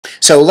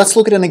So let's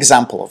look at an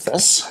example of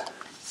this.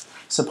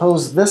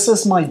 Suppose this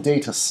is my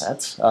data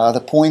set, the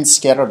points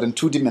scattered in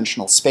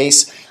two-dimensional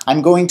space.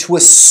 I'm going to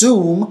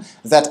assume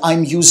that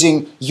I'm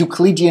using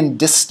Euclidean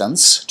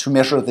distance to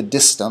measure the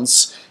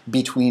distance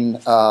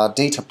between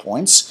data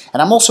points. And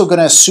I'm also going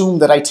to assume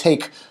that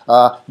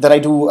I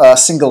do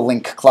single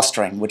link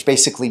clustering, which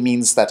basically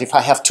means that if I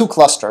have two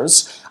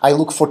clusters, I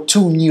look for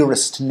two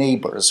nearest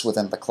neighbors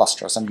within the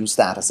clusters and use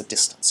that as a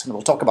distance. And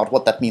we'll talk about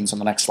what that means on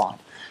the next slide.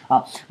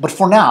 But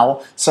for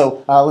now,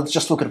 let's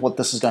just look at what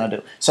this is going to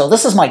do. So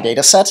this is my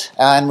data set,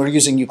 and we're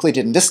using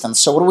Euclidean distance.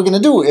 So what we're going to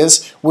do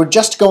is we're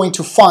just going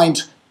to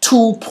find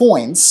 2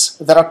 points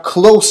that are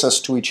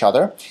closest to each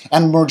other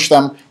and merge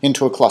them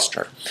into a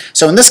cluster.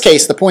 So in this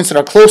case, the points that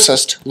are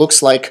closest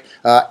looks like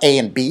A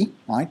and B,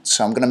 right?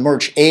 So I'm going to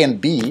merge A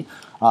and B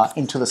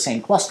into the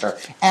same cluster.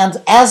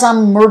 And as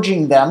I'm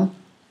merging them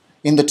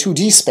in the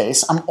 2D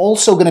space, I'm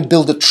also going to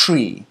build a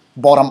tree,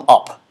 bottom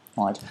up.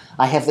 Right.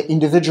 I have the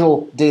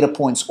individual data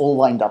points all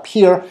lined up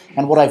here,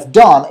 and what I've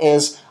done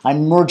is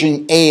I'm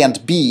merging A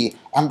and B,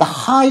 and the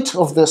height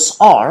of this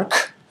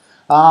arc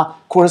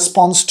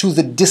corresponds to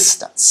the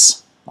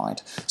distance.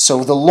 Right.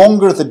 So the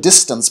longer the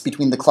distance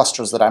between the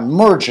clusters that I'm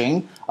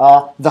merging,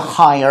 the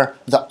higher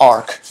the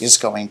arc is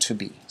going to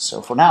be.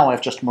 So for now,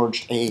 I've just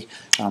merged A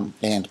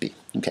and B.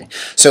 Okay.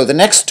 So the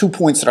next 2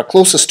 points that are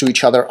closest to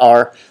each other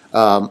are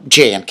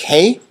J and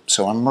K.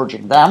 So I'm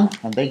merging them,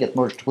 and they get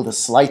merged with a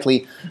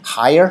slightly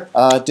higher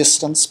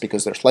distance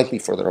because they're slightly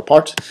further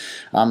apart.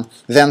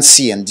 Then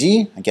C and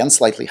D, again,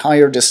 slightly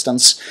higher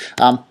distance.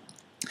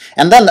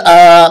 And then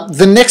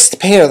the next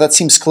pair that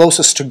seems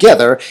closest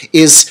together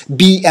is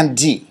B and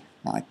D.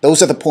 Right?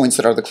 Those are the points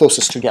that are the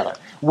closest together.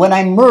 When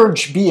I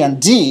merge B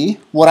and D,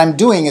 what I'm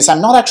doing is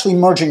I'm not actually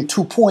merging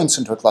 2 points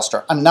into a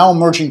cluster. I'm now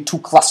merging 2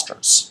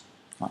 clusters.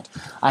 Right?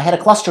 I had a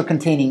cluster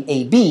containing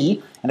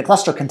AB and a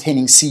cluster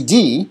containing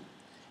CD.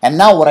 And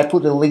now when I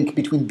put a link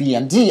between B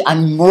and D,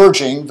 I'm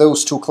merging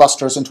those 2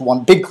 clusters into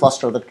one big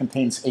cluster that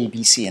contains A,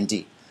 B, C, and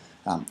D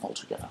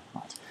altogether.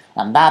 Right?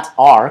 And that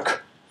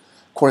arc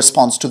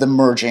corresponds to the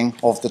merging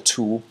of the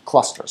 2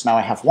 clusters. Now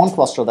I have one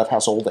cluster that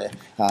has all the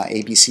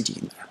A, B, C, D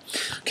in there.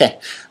 Okay,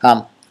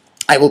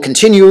 I will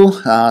continue.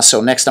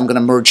 So next I'm going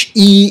to merge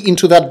E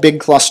into that big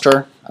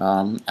cluster.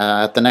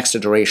 At the next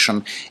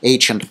iteration,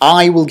 H and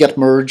I will get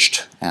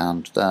merged,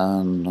 and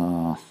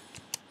then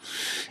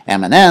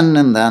M and N,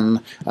 and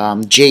then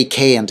J,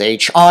 K, and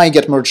H, I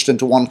get merged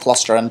into one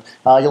cluster. And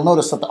you'll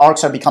notice that the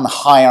arcs are becoming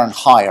higher and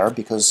higher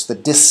because the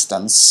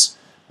distance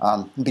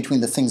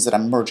between the things that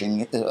I'm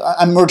merging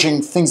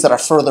things that are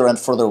further and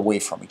further away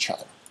from each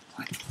other.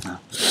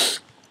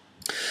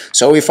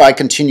 So if I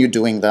continue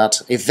doing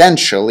that,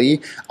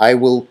 eventually I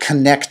will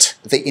connect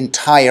the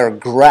entire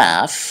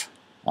graph.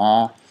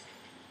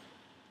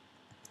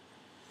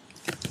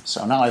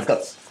 So now I've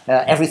got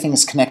everything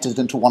is connected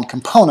into one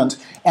component,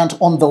 and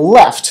on the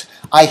left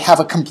I have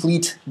a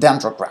complete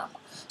dendrogram.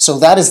 So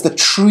that is the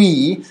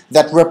tree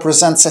that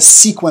represents a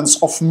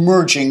sequence of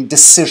merging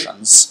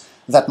decisions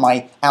that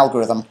my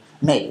algorithm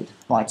made.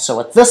 Right? So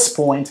at this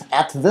point,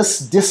 at this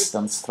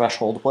distance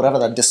threshold, whatever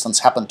that distance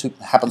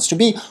happens to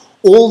be,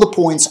 all the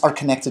points are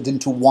connected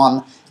into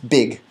one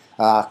big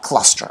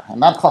cluster.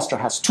 And that cluster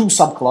has 2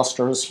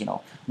 subclusters,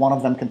 one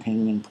of them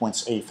containing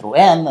points A through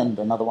N, and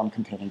another one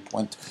containing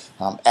point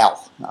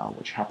L,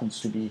 which happens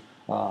to be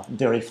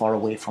very far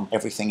away from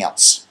everything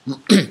else.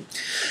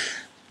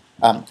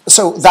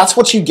 So that's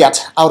what you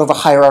get out of a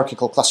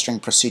hierarchical clustering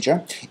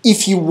procedure.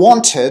 If you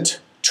wanted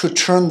to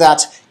turn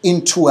that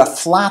into a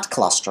flat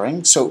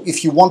clustering, so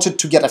if you wanted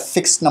to get a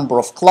fixed number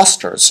of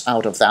clusters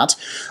out of that,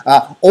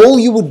 all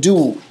you would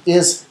do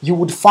is you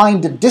would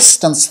find a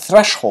distance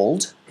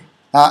threshold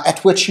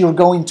at which you're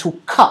going to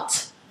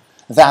cut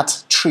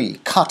that tree,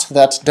 cut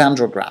that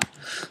dendrogram.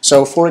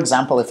 So for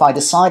example, if I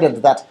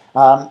decided that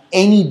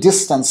any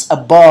distance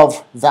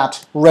above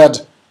that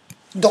red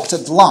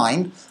dotted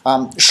line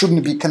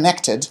shouldn't be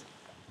connected,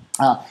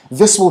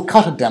 this will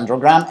cut a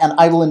dendrogram, and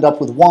I will end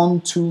up with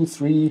 1, 2,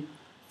 3,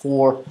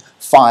 4,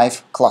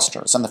 5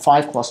 clusters, and the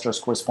 5 clusters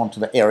correspond to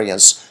the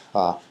areas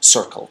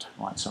circled.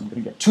 Right? So I'm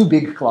going to get 2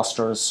 big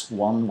clusters,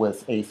 one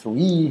with A through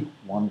E,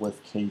 one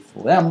with K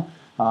through M,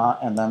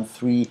 and then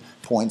 3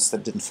 points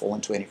that didn't fall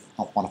into any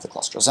one of the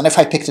clusters. And if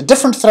I picked a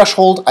different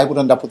threshold, I would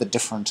end up with a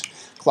different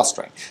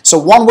clustering. So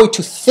one way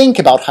to think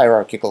about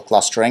hierarchical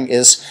clustering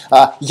is,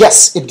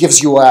 yes, it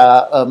gives you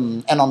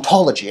an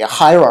ontology, a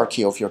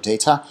hierarchy of your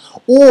data,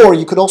 or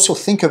you could also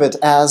think of it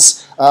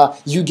as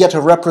you get a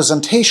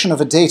representation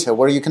of a data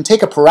where you can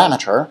take a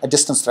parameter, a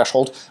distance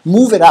threshold,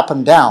 move it up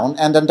and down,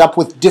 and end up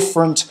with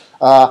different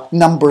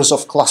numbers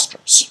of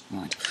clusters.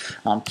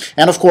 Right.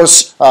 And of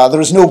course,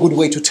 there is no good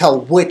way to tell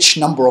which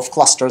number of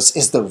clusters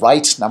is the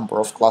right number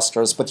of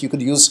clusters, but you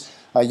could use,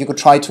 you could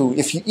try to,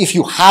 if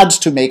you had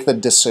to make the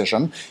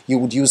decision, you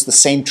would use the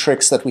same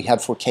tricks that we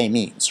had for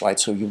k-means, right?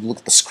 So you look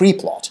at the scree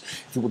plot.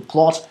 You would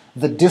plot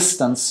the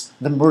distance,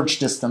 the merge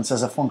distance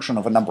as a function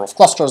of a number of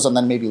clusters, and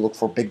then maybe look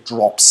for big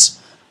drops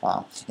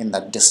in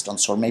that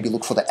distance, or maybe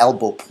look for the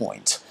elbow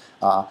point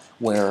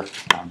where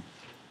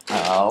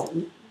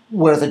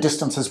where the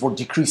distances were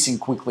decreasing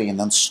quickly and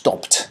then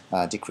stopped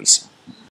decreasing.